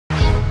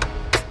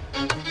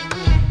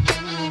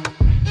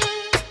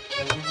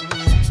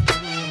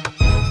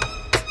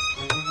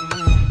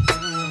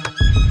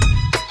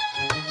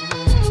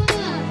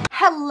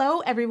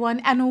everyone,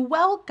 and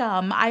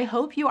welcome. I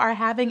hope you are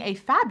having a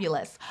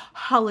fabulous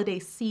holiday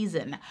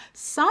season.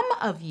 Some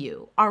of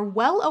you are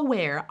well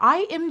aware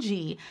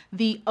IMG,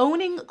 the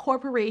owning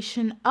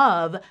corporation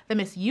of the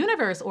Miss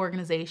Universe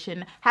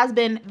organization, has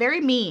been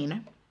very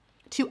mean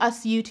to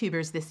us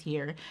YouTubers this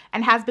year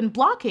and has been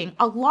blocking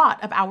a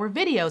lot of our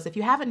videos. If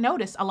you haven't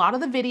noticed, a lot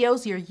of the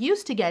videos you're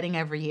used to getting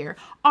every year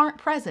aren't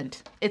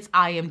present. It's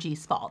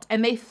IMG's fault.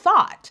 And they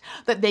thought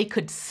that they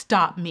could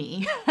stop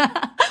me.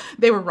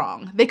 They were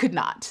wrong. They could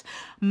not.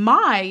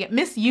 My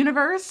Miss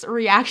Universe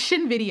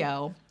reaction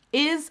video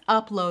is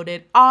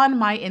uploaded on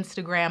my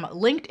Instagram,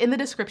 linked in the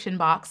description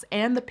box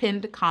and the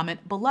pinned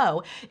comment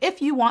below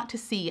if you want to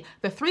see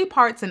the 3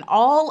 parts in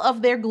all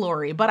of their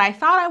glory. But I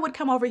thought I would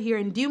come over here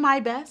and do my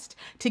best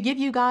to give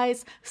you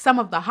guys some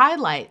of the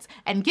highlights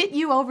and get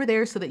you over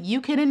there so that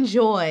you can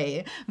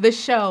enjoy the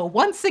show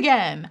once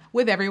again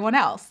with everyone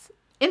else.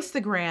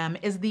 Instagram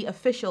is the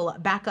official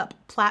backup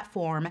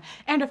platform.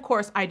 And of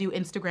course, I do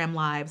Instagram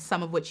lives,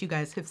 some of which you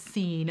guys have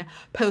seen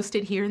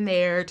posted here and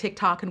there,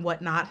 TikTok and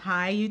whatnot.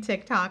 Hi, you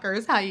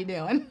TikTokers, how you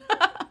doing?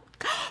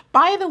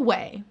 By the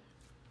way,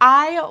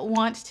 I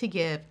want to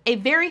give a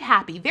very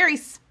happy, very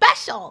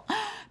special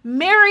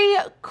Merry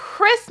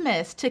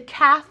Christmas to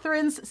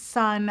Catherine's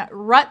son,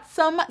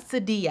 Rutsum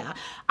Sadia.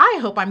 I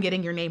hope I'm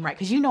getting your name right,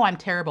 because you know I'm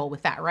terrible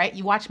with that, right?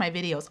 You watch my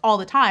videos all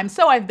the time,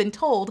 so I've been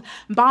told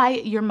by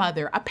your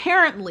mother.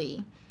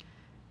 Apparently,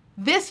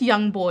 this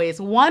young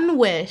boy's one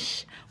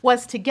wish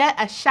was to get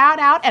a shout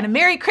out and a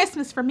Merry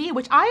Christmas from me,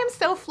 which I am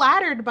so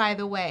flattered, by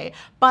the way.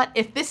 But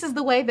if this is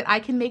the way that I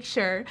can make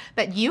sure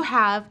that you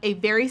have a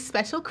very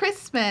special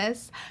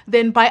Christmas,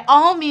 then by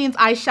all means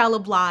I shall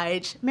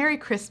oblige. Merry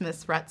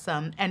Christmas,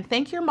 Rutsum, and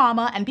thank your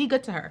mama and be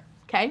good to her,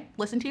 okay?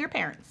 Listen to your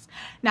parents.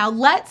 Now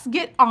let's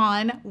get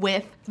on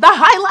with the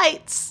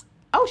highlights.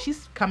 Oh,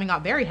 she's coming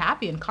out very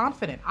happy and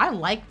confident. I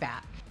like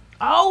that.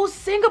 Oh,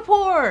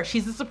 Singapore,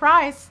 she's a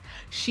surprise.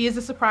 She is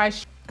a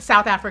surprise.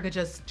 South Africa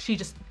she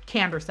just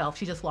canned herself.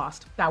 She just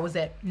lost. That was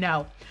it.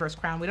 No. First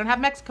crown. We don't have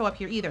Mexico up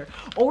here either.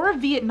 Or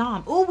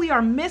Vietnam. Oh, we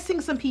are missing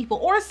some people.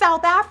 Or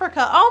South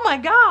Africa. Oh my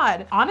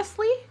God.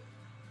 Honestly,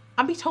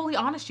 I'll be totally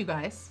honest, you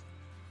guys.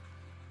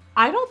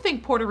 I don't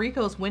think Puerto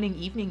Rico's winning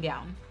evening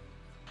gown.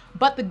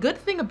 But the good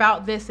thing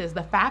about this is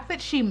the fact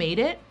that she made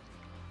it,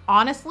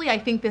 honestly, I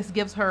think this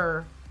gives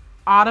her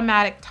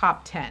automatic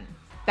top 10.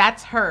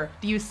 That's her.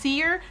 Do you see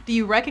her? Do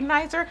you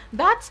recognize her?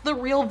 That's the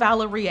real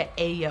Valeria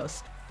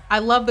Ayos. I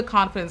love the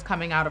confidence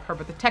coming out of her,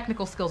 but the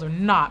technical skills are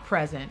not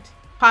present.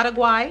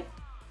 Paraguay?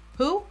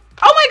 Who?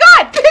 Oh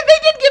my God! They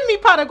did give me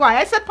Paraguay.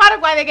 I said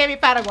Paraguay, they gave me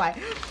Paraguay.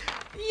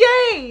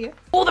 Yay!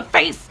 Oh, the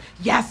face!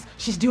 Yes,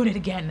 she's doing it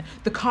again.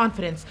 The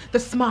confidence, the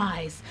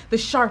smize, the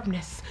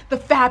sharpness, the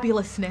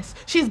fabulousness.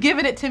 She's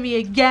giving it to me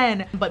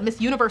again. But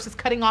Miss Universe is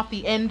cutting off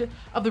the end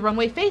of the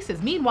runway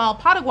faces. Meanwhile,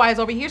 Paraguay is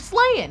over here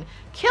slaying,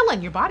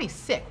 killing. Your body's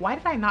sick. Why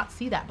did I not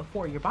see that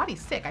before? Your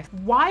body's sick.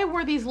 Why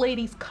were these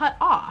ladies cut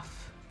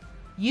off?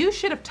 You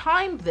should have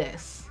timed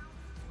this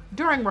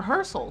during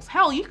rehearsals.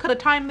 Hell, you could have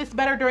timed this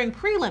better during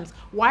prelims.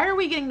 Why are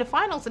we getting to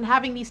finals and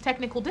having these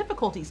technical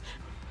difficulties?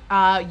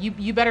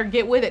 You better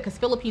get with it, because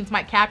Philippines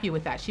might cap you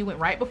with that. She went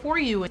right before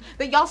you.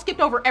 That y'all skipped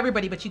over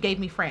everybody, but you gave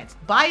me France.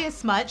 By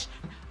as much.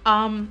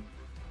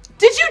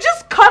 Did you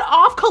just cut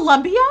off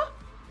Colombia?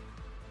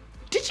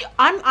 Did you?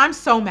 I'm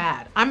so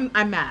mad. I'm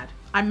mad.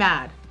 I'm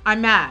mad.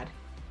 I'm mad.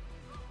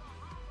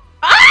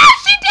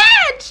 Ah, she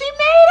did! She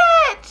made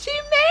it! She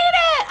made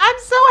it! I'm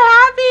so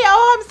happy.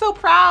 Oh, I'm so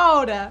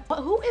proud.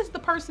 But who is the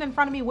person in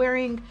front of me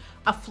wearing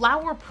a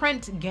flower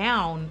print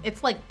gown?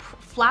 It's like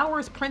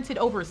flowers printed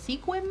over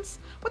sequins.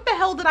 What the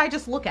hell did I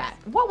just look at?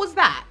 What was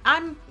that?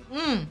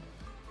 Aruba?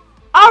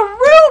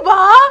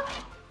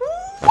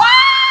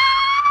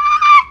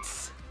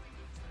 What?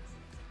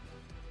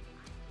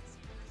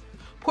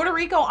 Puerto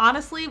Rico,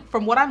 honestly,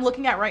 from what I'm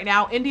looking at right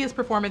now, India's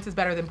performance is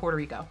better than Puerto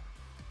Rico.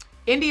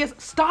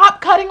 Stop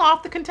cutting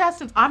off the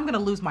contestants. I'm gonna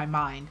lose my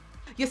mind.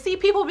 You see,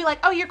 people be like,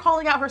 oh, you're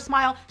calling out her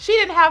smile. She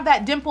didn't have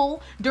that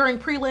dimple during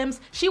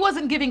prelims. She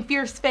wasn't giving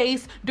fierce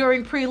face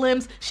during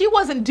prelims. She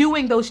wasn't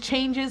doing those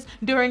changes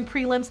during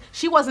prelims.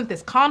 She wasn't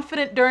this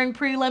confident during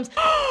prelims.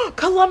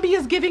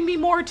 Colombia's giving me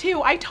more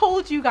too. I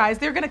told you guys,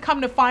 they're gonna come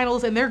to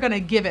finals and they're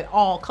gonna give it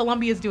all.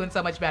 Colombia's doing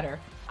so much better.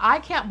 I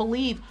can't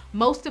believe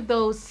most of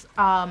those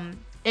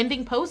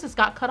ending poses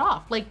got cut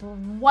off. Like,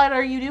 what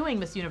are you doing,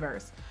 Miss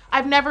Universe?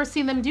 I've never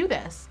seen them do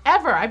this,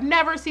 ever. I've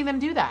never seen them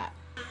do that.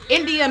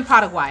 India and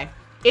Paraguay.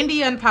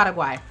 India and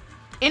Paraguay.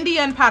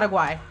 India and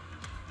Paraguay.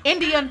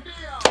 India's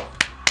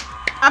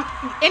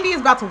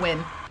about to win.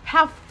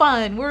 Have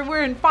fun.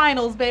 We're in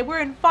finals, babe. We're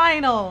in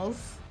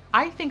finals.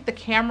 I think the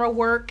camera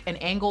work and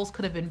angles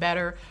could have been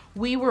better.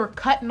 We were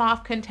cutting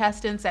off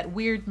contestants at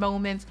weird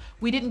moments.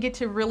 We didn't get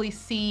to really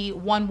see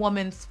one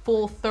woman's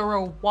full,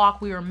 thorough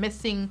walk. We were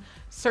missing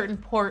certain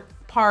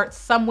parts.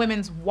 Some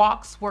women's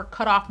walks were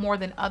cut off more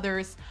than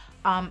others.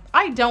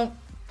 I don't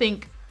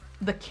think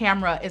the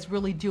camera is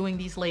really doing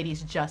these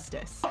ladies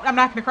justice. I'm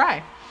not gonna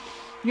cry.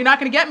 You're not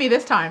gonna get me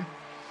this time.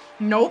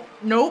 Nope,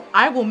 nope.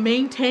 I will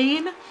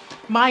maintain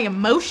my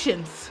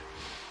emotions.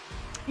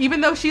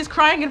 Even though she's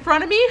crying in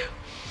front of me,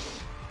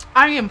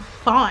 I am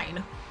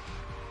fine.